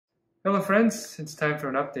Hello friends, it's time for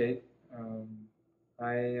an update.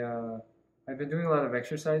 I've been doing a lot of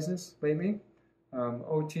exercises lately.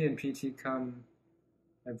 OT and PT come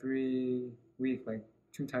every week, like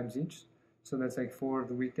 2 times each. So that's like 4 of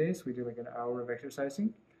the weekdays. We do like an hour of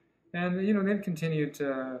exercising. And they've continued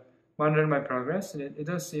to monitor my progress, and it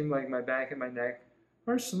does seem like my back and my neck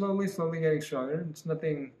are slowly getting stronger. It's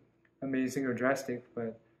nothing amazing or drastic,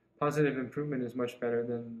 but positive improvement is much better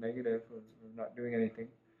than negative or not doing anything.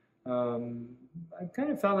 I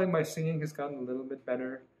kind of felt like my singing has gotten a little bit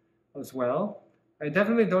better as well. I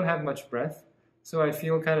definitely don't have much breath, so I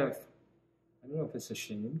feel kind of, I don't know if it's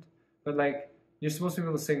ashamed, but like you're supposed to be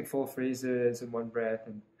able to sing full phrases in one breath,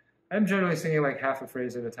 and I'm generally singing like half a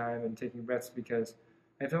phrase at a time and taking breaths because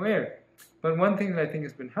I have no air. But one thing that I think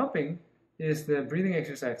has been helping is the breathing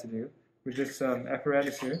exercise I have to do with this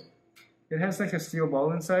apparatus here. It has like a steel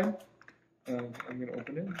ball inside. I'm going to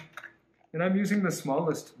open it. And I'm using the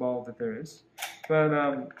smallest ball that there is.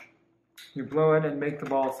 But you blow it and make the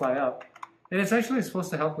ball fly up. And it's actually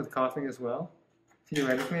supposed to help with coughing as well.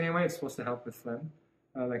 Theoretically anyway, it's supposed to help with phlegm,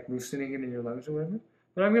 like loosening it in your lungs or whatever.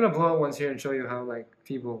 But I'm going to blow it once here and show you how like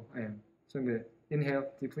feeble I am. So I'm going to inhale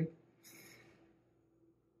deeply.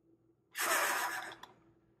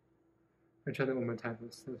 I try that one more time.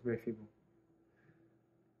 That was very feeble.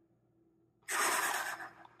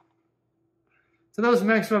 So that was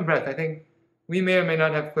maximum breath. I think we may or may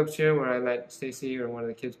not have clips here where I let Stacy or one of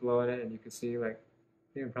the kids blow on it, and you can see like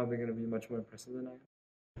they're probably going to be much more impressive than I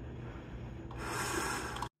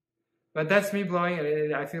am. But that's me blowing,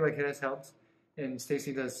 and I feel like it has helped. And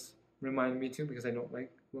Stacy does remind me too, because I don't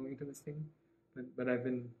like blowing into this thing. But I've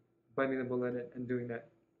been biting the bullet and doing that.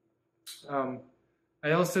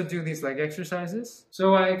 I also do these leg exercises.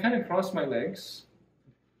 So I kind of cross my legs.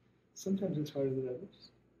 Sometimes it's harder than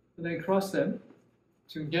others. But I cross them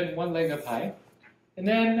to get one leg up high. And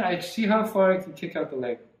then I see how far I can kick out the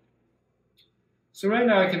leg. So right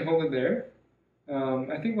now I can hold it there.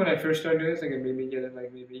 I think when I first started doing this, I can maybe get it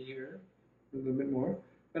like maybe here, a little bit more.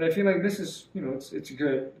 But I feel like this is, it's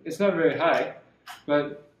good. It's not very high,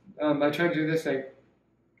 but I try to do this like,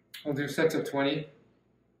 I'll do sets of 20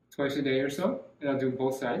 twice a day or so, and I'll do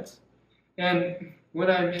both sides. And what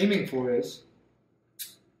I'm aiming for is,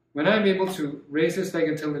 when I'm able to raise this leg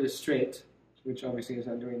until it is straight, which obviously is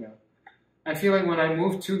not doing now, I feel like when I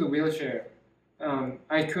move to the wheelchair,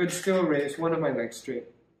 I could still raise one of my legs straight.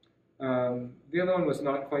 The other one was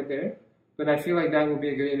not quite there, but I feel like that will be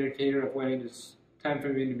a good indicator of when it is time for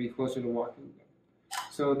me to be closer to walking.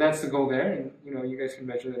 So that's the goal there, and you guys can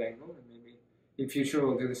measure that angle, and maybe in future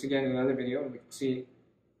we'll do this again in another video, and we can see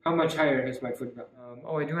how much higher has my foot gone.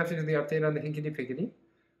 I do have to do the update on the Hinkedy Pinkedy.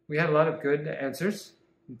 We had a lot of good answers.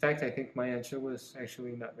 In fact, I think my answer was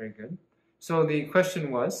actually not very good. So the question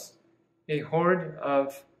was, a horde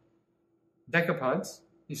of decapods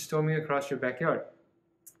is storming across your backyard.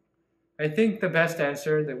 I think the best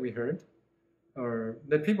answer that we heard, or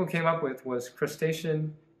that people came up with, was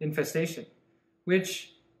crustacean infestation,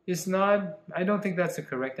 which is not, I don't think that's the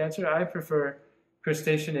correct answer. I prefer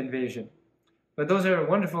crustacean invasion. But those are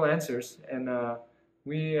wonderful answers, and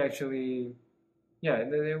we actually, yeah,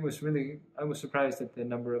 it was really, I was surprised at the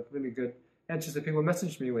number of really good answers that people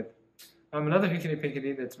messaged me with. Another Hinkedy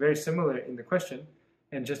Pinkedy that's very similar in the question,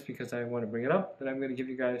 and just because I want to bring it up, that I'm going to give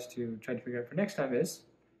you guys to try to figure out for next time is,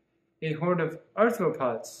 a horde of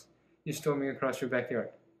arthropods is storming across your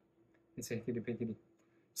backyard. It's a Hinkedy Pinkedy.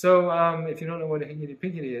 So if you don't know what a Hinkedy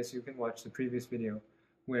Pinkedy is, you can watch the previous video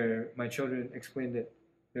where my children explained it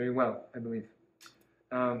very well, I believe.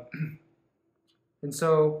 And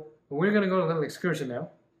so we're going to go on a little excursion now,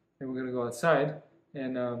 and we're going to go outside,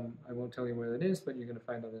 and I won't tell you where that is, but you're going to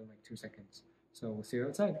find out in like 2 seconds. So we'll see you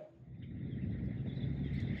outside.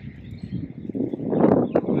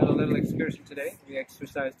 We're on a little excursion today. We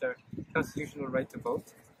exercised our constitutional right to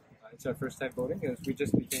vote. It's our first time voting, as we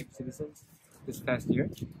just became citizens this past year.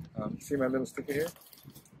 See my little sticker here?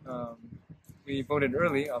 We voted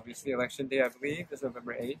early, obviously. Election day, I believe, is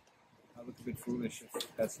November 8th. I look a bit foolish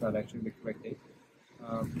if that's not actually the correct date.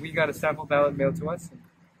 We got a sample ballot mailed to us, and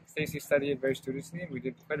Stacy studied it very studiously, and we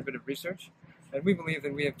did quite a bit of research, and we believe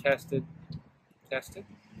that we have casted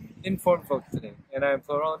informed votes today, and I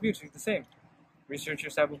implore all of you to do the same. Research your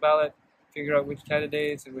sample ballot, figure out which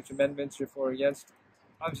candidates and which amendments you're for or against.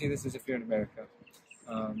 Obviously this is if you're in America.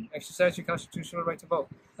 Exercise your constitutional right to vote,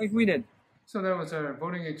 like we did. So that was our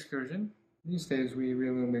voting excursion. These days we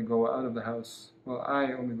really only go out of the house, well,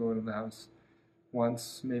 I only go out of the house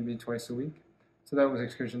once, maybe twice a week. So that was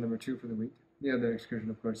excursion number 2 for the week. The other excursion,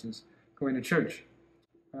 of course, is going to church.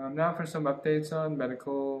 Now for some updates on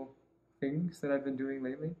medical things that I've been doing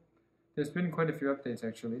lately. There's been quite a few updates,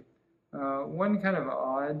 actually. One kind of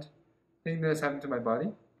odd thing that has happened to my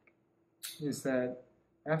body is that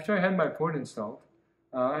after I had my port installed,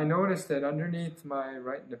 I noticed that underneath my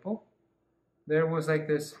right nipple, there was like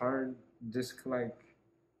this hard disc-like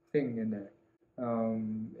thing in there.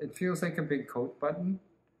 It feels like a big coat button,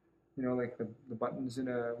 you know, like the buttons in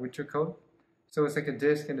a winter coat. So it's like a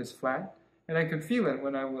disc and it's flat. And I could feel it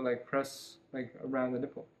when I would like press like around the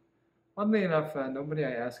nipple. Oddly enough, nobody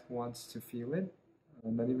I ask wants to feel it.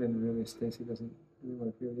 Not even really Stacy doesn't really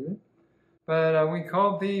want to feel it either. But we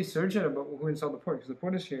called the surgeon about who installed the port, because the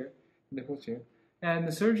port is here, the nipple's here. And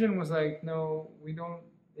the surgeon was like, no, we don't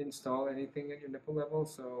install anything at your nipple level,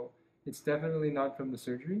 so it's definitely not from the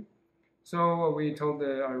surgery. So we told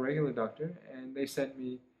our regular doctor, and they sent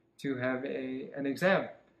me to have an exam.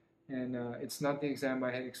 And it's not the exam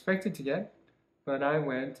I had expected to get, but I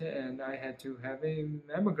went and I had to have a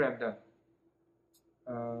mammogram done.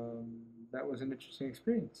 That was an interesting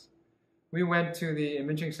experience. We went to the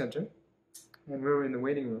imaging center, and we were in the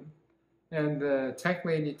waiting room, and the tech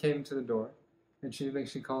lady came to the door, and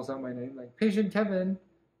she calls out my name, like, "Patient Kevin,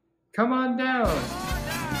 come on down."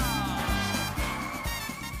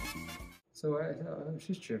 So I thought, oh,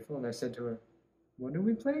 she's cheerful, and I said to her, "What are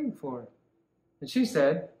we playing for?" And she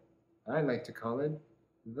said, "I like to call it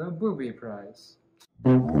the booby prize."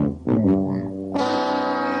 I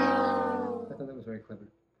thought that was very clever.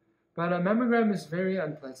 But a mammogram is very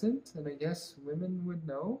unpleasant, and I guess women would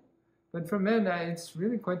know. But for men, it's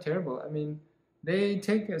really quite terrible. I mean, they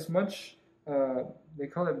take as much, they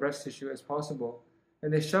call it breast tissue, as possible,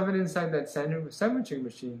 and they shove it inside that sandwiching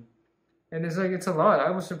machine. And it's a lot. I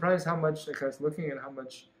was surprised how much, like I was looking at how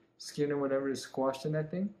much skin or whatever is squashed in that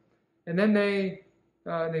thing. And then they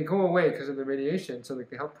go away because of the radiation. So like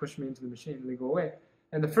they help push me into the machine and they go away.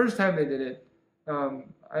 And the first time they did it,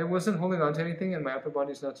 I wasn't holding on to anything and my upper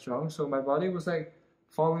body's not strong. So my body was like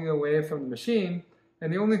falling away from the machine.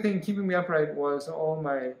 And the only thing keeping me upright was all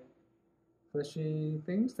my fleshy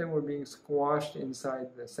things that were being squashed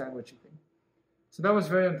inside the sandwichy thing. So that was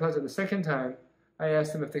very unpleasant. The second time, I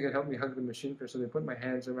asked them if they could help me hug the machine first. So they put my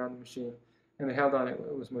hands around the machine and they held on it.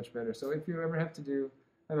 It was much better. So if you ever have to do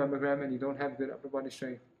a mammogram and you don't have good upper body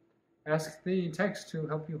strength, ask the techs to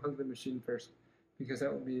help you hug the machine first, because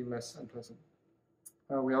that would be less unpleasant.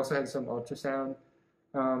 We also had some ultrasound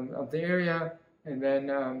of the area, and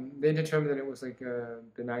then they determined that it was like a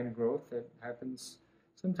benign growth that happens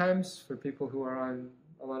sometimes for people who are on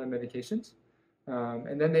a lot of medications.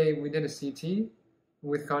 And then we did a CT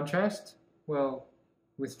with contrast, well,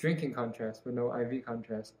 with drinking contrast, but no IV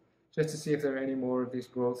contrast, just to see if there are any more of these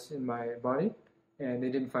growths in my body, and they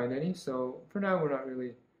didn't find any. So for now, we're not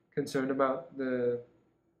really concerned about the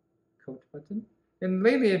coat button. And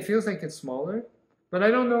lately, it feels like it's smaller, but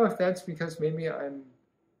I don't know if that's because maybe I'm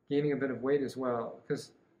gaining a bit of weight as well.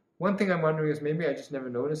 Because one thing I'm wondering is maybe I just never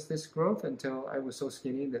noticed this growth until I was so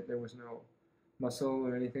skinny that there was no muscle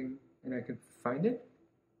or anything, and I could find it.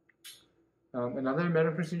 Another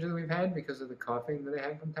medical procedure that we've had, because of the coughing that I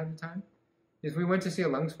had from time to time, is we went to see a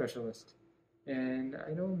lung specialist. And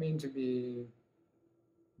I don't mean to be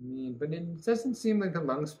mean, but it doesn't seem like the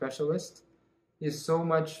lung specialist is so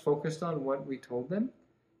much focused on what we told them.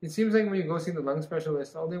 It seems like when you go see the lung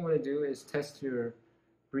specialist, all they want to do is test your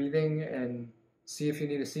breathing and see if you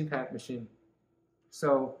need a CPAP machine.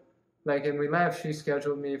 So, like, when we left, she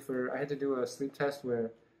scheduled me I had to do a sleep test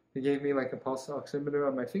where they gave me like a pulse oximeter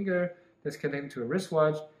on my finger that's connected to a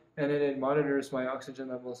wristwatch, and then it monitors my oxygen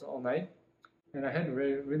levels all night. And I had a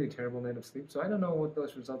really, really terrible night of sleep, so I don't know what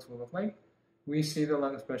those results will look like. We see the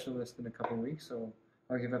lung specialist in a couple of weeks, so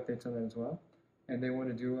I'll give updates on that as well. And they want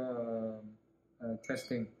to do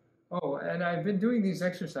testing. Oh, and I've been doing these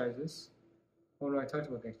exercises. Oh no, I talked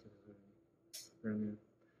about the exercises earlier.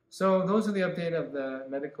 So those are the update of the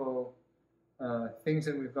medical things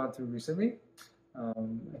that we've gone through recently.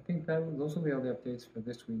 I think those will be all the updates for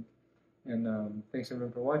this week. And thanks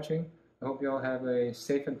everyone for watching. I hope you all have a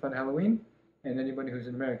safe and fun Halloween. And anybody who's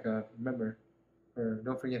in America, remember,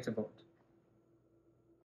 don't forget to vote.